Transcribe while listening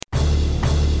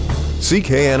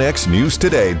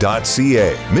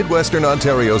CKNXNewsToday.ca, Midwestern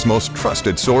Ontario's most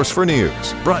trusted source for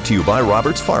news. Brought to you by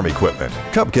Roberts Farm Equipment.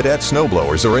 Cub Cadet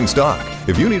snowblowers are in stock.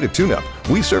 If you need a tune-up,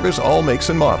 we service all makes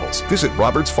and models. Visit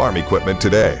Roberts Farm Equipment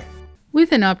today.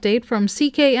 With an update from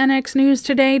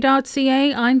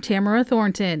CKNXNewsToday.ca, I'm Tamara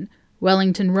Thornton.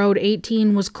 Wellington Road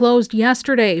 18 was closed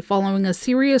yesterday following a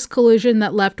serious collision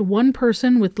that left one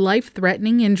person with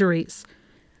life-threatening injuries.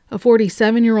 A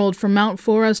 47-year-old from Mount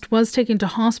Forest was taken to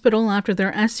hospital after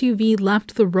their SUV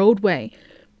left the roadway.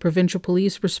 Provincial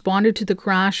police responded to the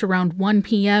crash around 1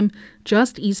 p.m.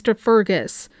 just east of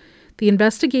Fergus. The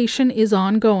investigation is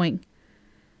ongoing.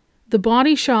 The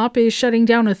Body Shop is shutting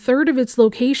down a third of its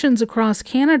locations across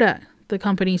Canada. The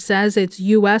company says its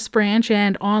U.S. branch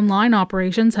and online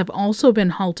operations have also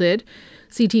been halted.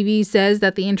 CTV says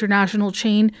that the international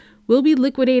chain will be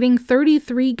liquidating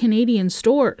 33 Canadian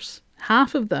stores.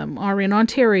 Half of them are in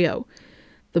Ontario.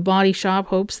 The Body Shop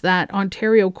hopes that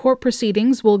Ontario court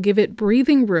proceedings will give it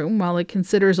breathing room while it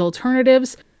considers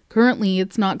alternatives. Currently,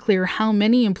 it's not clear how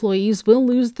many employees will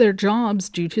lose their jobs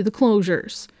due to the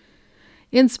closures.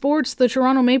 In sports, the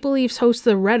Toronto Maple Leafs host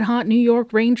the red-hot New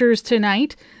York Rangers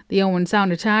tonight. The Owen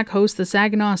Sound Attack hosts the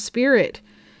Saginaw Spirit.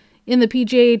 In the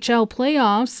PJHL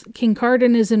playoffs,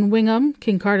 Kincardine is in Wingham.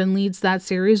 Kincardine leads that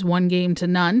series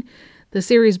 1-0. The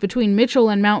series between Mitchell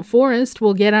and Mount Forest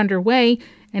will get underway,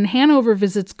 and Hanover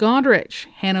visits Goderich.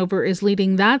 Hanover is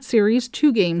leading that series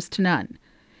 2-0.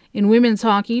 In women's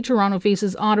hockey, Toronto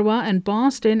faces Ottawa and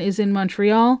Boston is in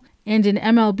Montreal. And in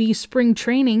MLB spring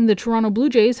training, the Toronto Blue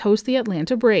Jays host the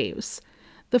Atlanta Braves.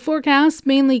 The forecast,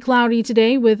 mainly cloudy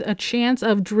today with a chance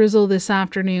of drizzle this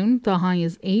afternoon. The high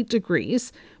is 8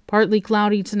 degrees. Partly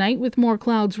cloudy tonight with more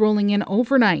clouds rolling in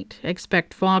overnight.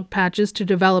 Expect fog patches to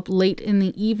develop late in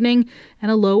the evening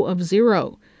and a low of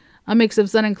 0. A mix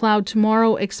of sun and cloud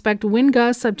tomorrow. Expect wind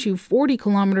gusts up to 40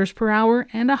 kilometers per hour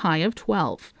and a high of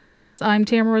 12. I'm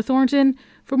Tamara Thornton.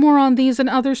 For more on these and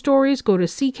other stories, go to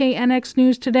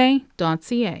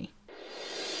CKNXNewsToday.ca.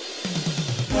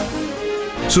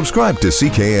 Subscribe to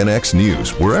CKNX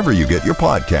News wherever you get your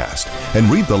podcast and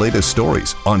read the latest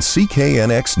stories on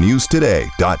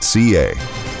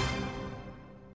CKNXNewsToday.ca.